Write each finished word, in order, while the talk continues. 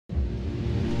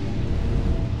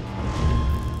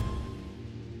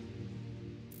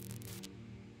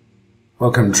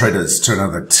Welcome traders to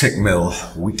another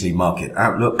Tickmill weekly market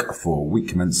outlook for week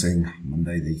commencing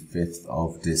Monday the 5th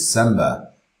of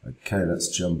December. Okay, let's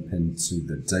jump into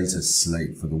the data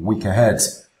slate for the week ahead.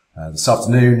 This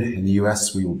afternoon in the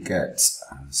US we will get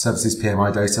services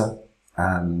PMI data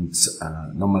and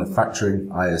non-manufacturing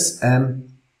ISM,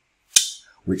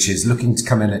 which is looking to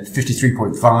come in at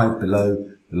 53.5, below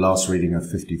the last reading of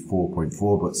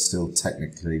 54.4, but still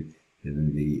technically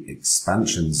in the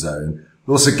expansion zone.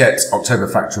 We also get October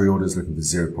factory orders looking for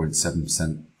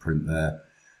 0.7% print there.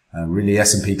 Really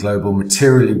S&P Global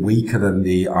materially weaker than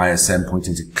the ISM,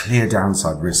 pointing to clear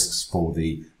downside risks for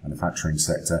the manufacturing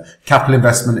sector. Capital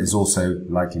investment is also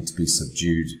likely to be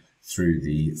subdued through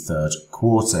the third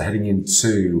quarter. Heading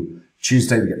into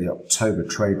Tuesday, we get the October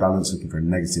trade balance looking for a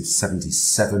negative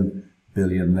 77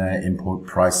 billion there. Import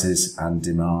prices and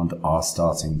demand are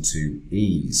starting to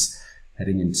ease.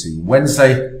 Heading into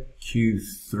Wednesday,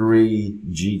 Q3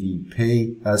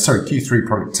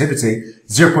 productivity,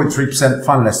 0.3%,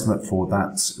 final estimate for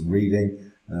that reading.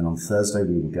 And then on Thursday,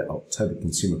 we will get October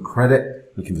consumer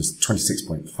credit, looking for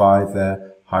 26.5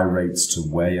 there. High rates to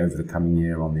weigh over the coming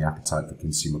year on the appetite for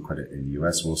consumer credit in the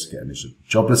US. We'll also get initial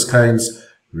jobless claims,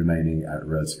 remaining at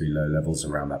relatively low levels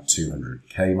around that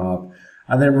 200K mark.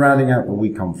 And then rounding out the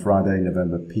week on Friday,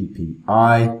 November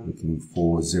PPI, looking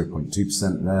for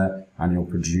 0.2% there. Annual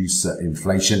producer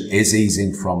inflation is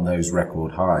easing from those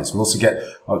record highs. We'll also get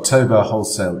October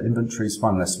wholesale inventories,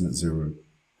 final estimate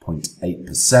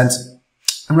 0.8%.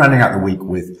 And rounding out the week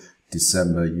with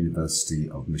December University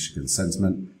of Michigan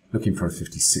sentiment, looking for a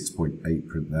 56.8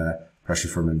 print there. Pressure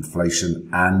from inflation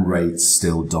and rates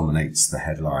still dominates the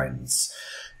headlines.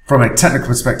 From a technical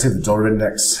perspective, the dollar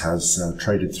index has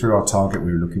traded through our target.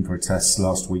 We were looking for a test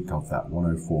last week of that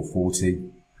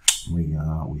 104.40. We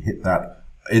hit that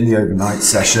in the overnight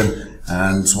session.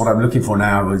 And what I'm looking for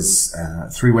now is a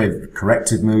three-wave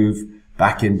corrective move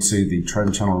back into the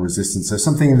trend channel resistance. So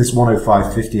something in this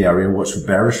 105.50 area. Watch for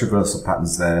bearish reversal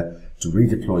patterns there to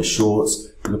redeploy shorts.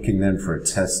 Looking then for a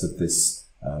test of this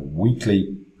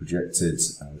weekly projected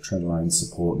trend line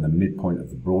support in the midpoint of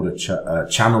the broader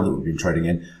channel that we've been trading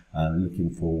in, looking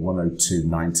for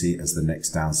 102.90 as the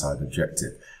next downside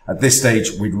objective. At this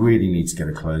stage, we'd really need to get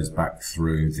a close back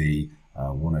through the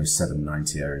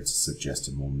 107.90 area to suggest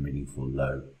a more meaningful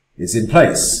low is in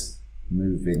place.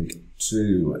 Moving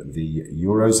to the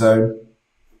Eurozone.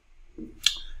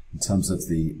 In terms of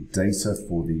the data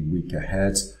for the week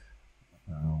ahead,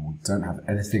 we don't have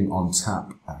anything on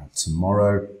tap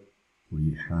tomorrow.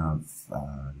 We have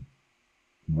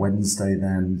Wednesday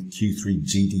then, Q3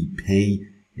 GDP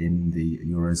in the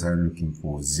Eurozone looking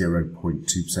for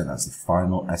 0.2%. That's the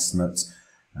final estimate.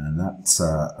 And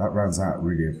that rounds out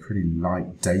really a pretty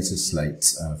light data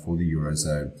slate for the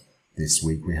Eurozone this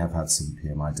week. We have had some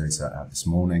PMI data out this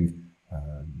morning,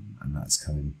 and that's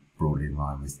coming broadly in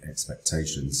line with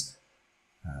expectations.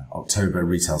 October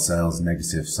retail sales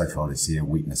negative so far this year.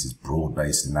 Weakness is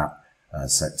broad-based in that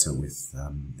sector with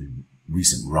the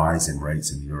recent rise in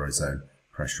rates in the Eurozone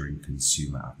pressuring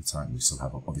consumer appetite. We still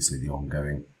have obviously the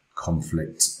ongoing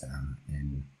conflict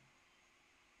in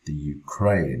the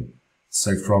Ukraine.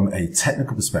 So from a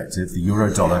technical perspective, the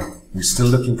euro dollar, we're still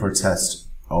looking for a test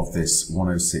of this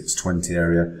 106.20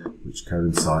 area, which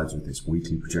coincides with this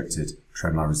weekly projected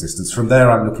trendline resistance. From there,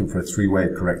 I'm looking for a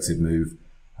three-wave corrective move.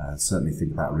 Certainly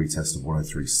think about a retest of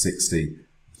 103.60,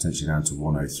 potentially down to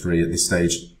 103 at this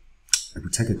stage. If we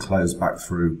take a close back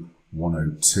through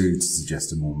 102 to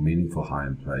suggest a more meaningful high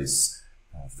in place.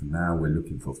 For now, we're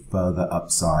looking for further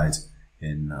upside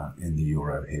in the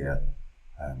euro here.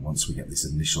 Once we get this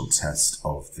initial test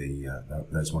of the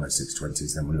those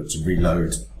 106.20s, then we'll look to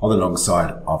reload on the long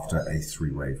side after a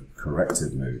three-wave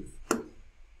corrective move.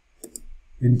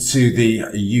 Into the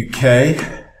UK,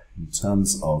 in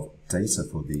terms of data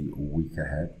for the week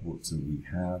ahead, what do we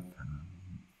have?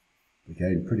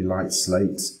 Again, pretty light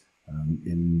slate.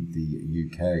 In the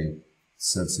UK,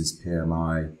 services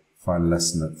PMI final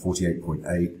estimate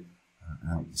 48.8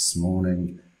 out this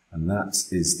morning, and that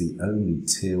is the only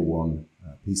tier 1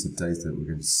 piece of data that we're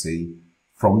going to see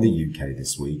from the UK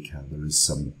this week. There is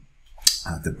some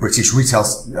the British Retail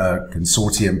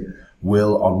Consortium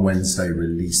will on Wednesday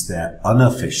release their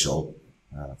unofficial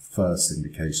first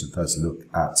look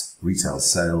at retail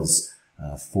sales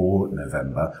for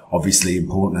November. Obviously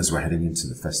important as we're heading into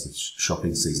the festive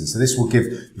shopping season. So this will give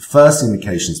the first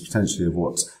indications potentially of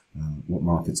what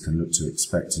markets can look to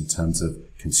expect in terms of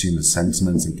consumer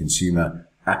sentiment and consumer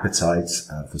appetite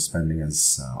for spending,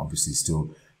 as obviously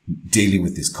still dealing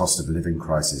with this cost of living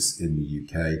crisis in the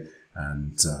UK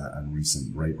and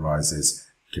recent rate rises.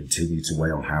 continue to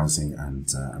weigh on housing and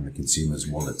the consumer's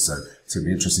wallet. So it's going to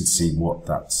be interesting to see what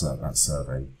that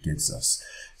survey gives us.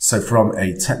 So from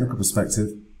a technical perspective,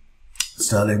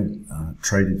 sterling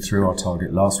traded through our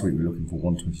target last week. We're looking for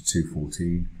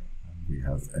 122.14. We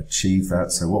have achieved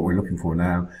that. So what we're looking for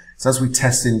now is, as we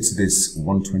test into this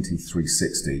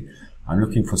 123.60, I'm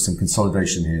looking for some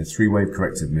consolidation here, three-wave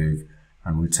corrective move.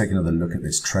 And we'll take another look at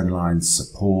this trend line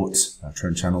support,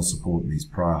 trend channel support, these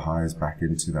prior highs back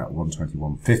into that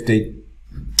 121.50.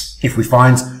 If we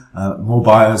find more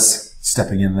buyers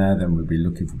stepping in there, then we'll be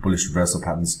looking for bullish reversal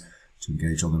patterns to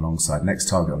engage on the long side. Next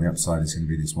target on the upside is going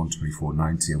to be this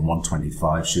 124.90, and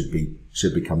 125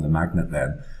 should become the magnet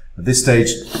then. At this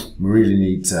stage, we really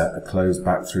need a close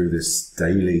back through this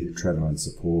daily trendline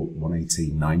support,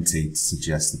 118.90, to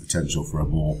suggest the potential for a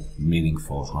more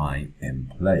meaningful high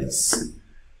in place.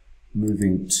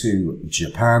 Moving to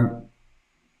Japan,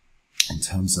 in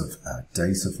terms of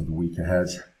data for the week ahead,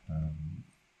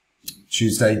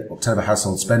 Tuesday, October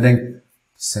household spending,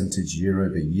 percentage year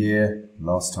over year,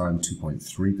 last time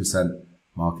 2.3%,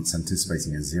 markets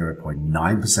anticipating a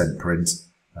 0.9% print.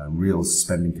 Real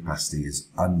spending capacity is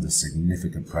under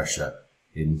significant pressure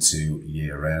into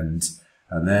year end.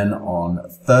 And then on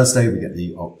Thursday, we get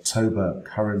the October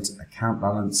current account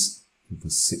balance for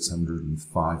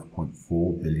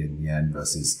 605.4 billion yen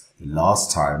versus the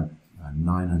last time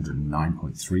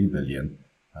 909.3 billion.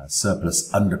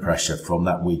 Surplus under pressure from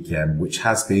that weekend, which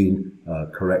has been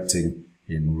correcting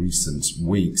in recent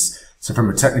weeks. So from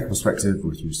a technical perspective,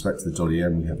 with respect to the dollar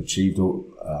yen, we have achieved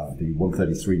the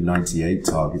 133.98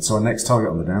 target. So our next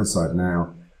target on the downside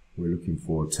now, we're looking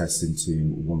for a test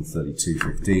into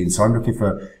 132.15. So I'm looking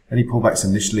for any pullbacks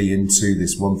initially into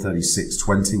this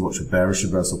 136.20. Watch for bearish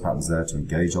reversal patterns there to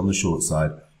engage on the short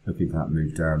side, looking for that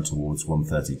move down towards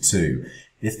 132.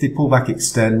 If the pullback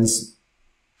extends,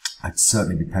 I'd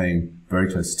certainly be paying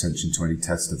very close attention to any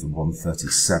test of the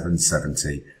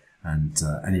 137.70. And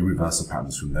any reversal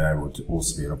patterns from there would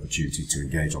also be an opportunity to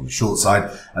engage on the short side.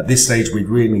 At this stage, we'd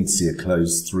really need to see a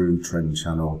close through trend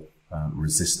channel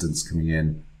resistance coming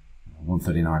in,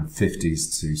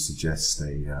 139.50s, to suggest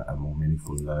a more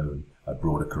meaningful low and a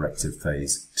broader corrective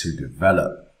phase to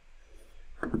develop.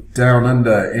 Down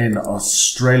under in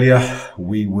Australia,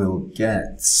 we will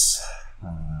get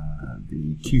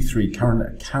the Q3 current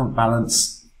account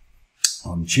balance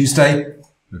on Tuesday.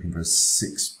 Looking for a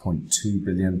 6.2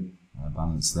 billion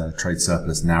balance there. Trade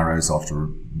surplus narrows after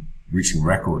reaching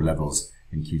record levels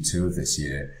in Q2 of this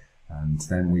year. And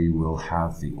then we will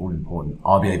have the all-important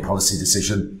RBA policy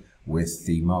decision, with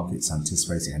the markets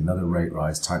anticipating another rate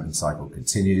rise. Tightening cycle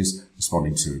continues,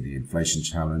 responding to the inflation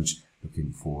challenge,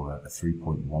 looking for a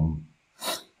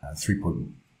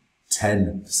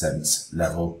 3.10%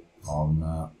 level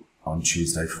on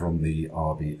Tuesday from the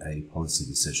RBA policy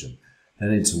decision.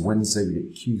 Then into Wednesday, we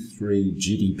get Q3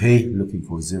 GDP, looking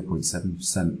for a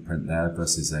 0.7% print there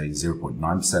versus a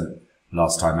 0.9%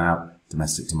 last time out.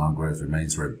 Domestic demand growth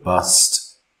remains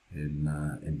robust in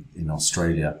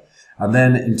Australia. And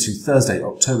then into Thursday,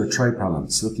 October trade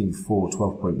balance, looking for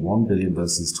 12.1 billion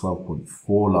versus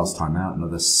 12.4 last time out.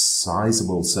 Another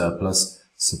sizable surplus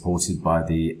supported by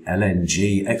the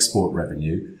LNG export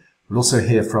revenue. We'll also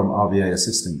hear from RBA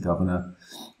Assistant Governor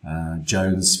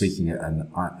Jones speaking at an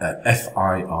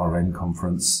FIRN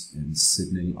conference in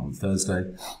Sydney on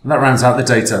Thursday. And that rounds out the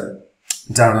data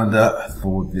down under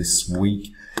for this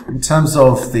week. In terms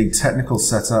of the technical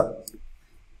setup,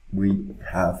 we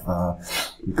have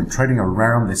we've been trading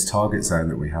around this target zone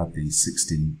that we had, the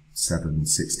 67.60,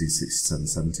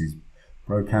 67.70s.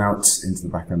 Broke out into the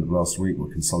back end of last week.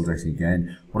 We're consolidating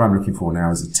again. What I'm looking for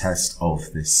now is a test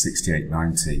of this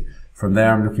 68.90. From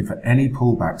there, I'm looking for any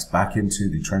pullbacks back into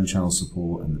the trend channel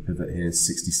support and the pivot here,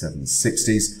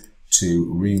 67.60s, to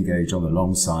re-engage on the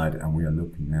long side. And we are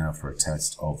looking now for a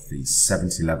test of the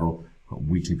 70 level. Got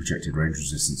weekly projected range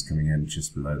resistance coming in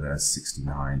just below there,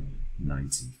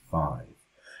 69.95.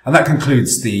 And that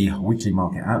concludes the weekly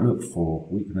market outlook for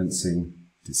week commencing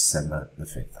December the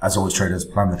 5th. As always, traders,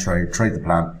 plan the trade, trade the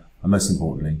plan, and most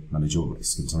importantly, manage your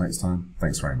risk. Until next time,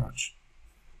 thanks very much.